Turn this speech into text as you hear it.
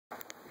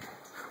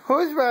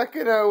Who's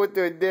rocking out with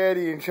their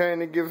daddy and trying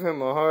to give him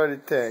a heart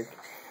attack?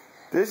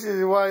 This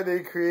is why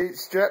they create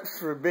straps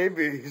for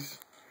babies.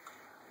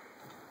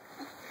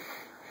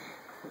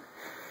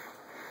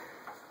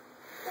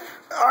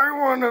 I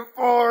want to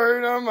fall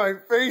right on my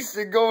face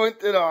and go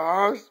into the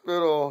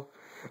hospital.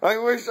 I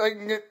wish I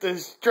can get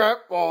this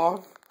strap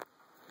off.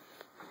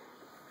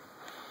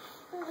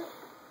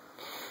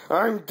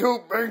 I'm too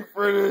big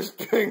for this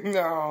thing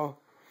now.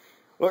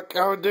 Look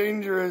how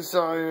dangerous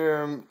I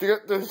am.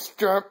 Get this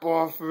strap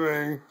off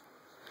me.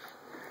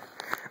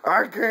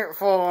 I can't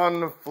fall on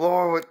the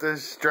floor with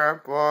this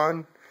strap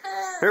on.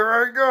 Here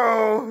I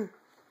go.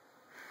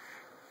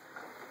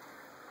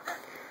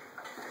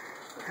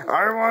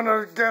 I want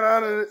to get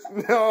out of this.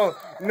 No,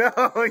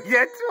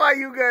 that's why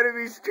you gotta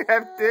be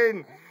strapped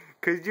in.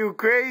 Cause you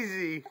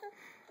crazy.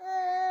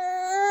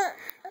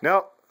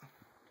 No.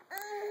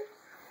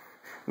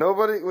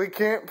 Nobody, we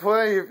can't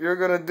play if you're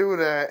gonna do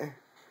that.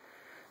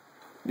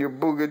 You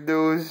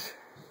boogadoos.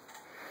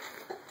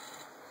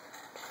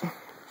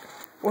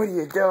 What are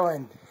you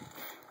doing?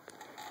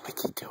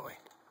 What you doing?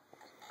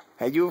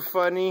 Are you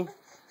funny?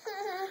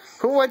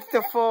 Who wants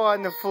to fall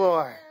on the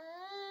floor?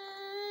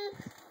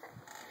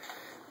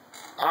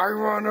 I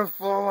want to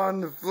fall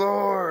on the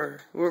floor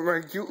with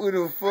my cute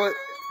little foot.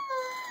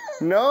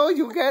 No,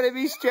 you gotta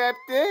be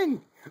strapped in.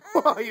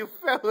 Oh, you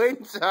fell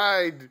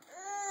inside.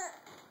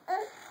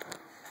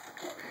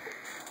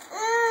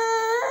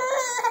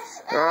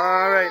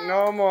 Alright,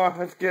 no more.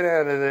 Let's get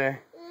out of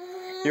there.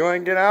 You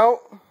want to get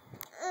out?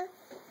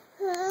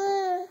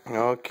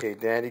 Okay,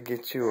 Daddy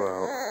gets you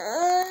out.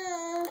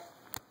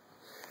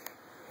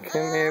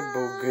 Come here,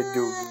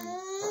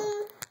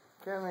 boogadoogie.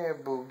 Come here,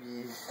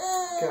 boogies.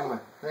 Come on.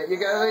 You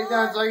gotta lay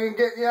down so I can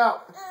get you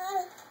out.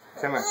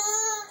 Come on.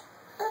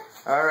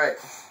 Alright.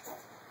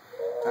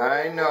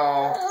 I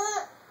know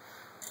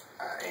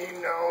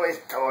it's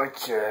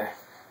torture.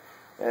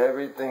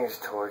 Everything's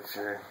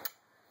torture.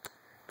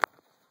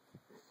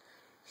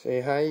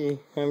 Say hi,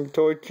 I'm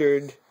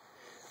tortured.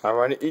 I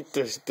want to eat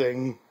this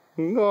thing.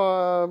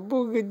 No,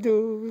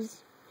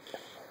 boogadoos.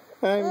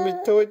 I'm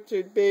a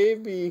tortured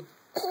baby.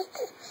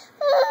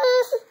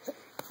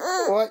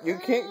 What? You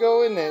can't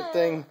go in that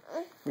thing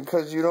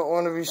because you don't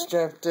want to be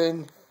strapped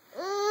in.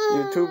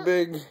 You're too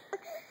big.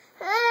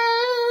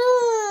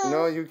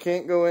 No, you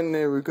can't go in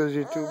there because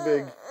you're too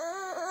big.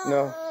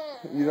 No,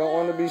 you don't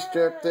want to be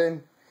strapped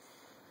in.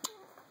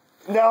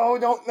 No,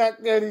 don't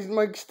knock Daddy's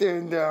mic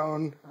stand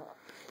down.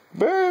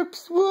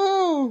 Burps,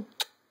 whoa!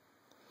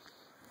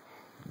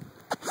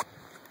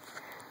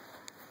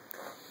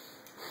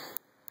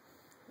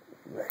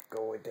 Let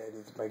go with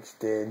Daddy's mic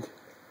stand.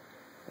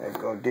 I'm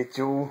gonna get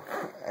you.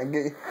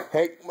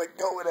 Hey, let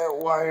go of that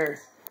wire.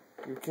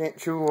 You can't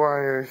chew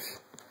wires.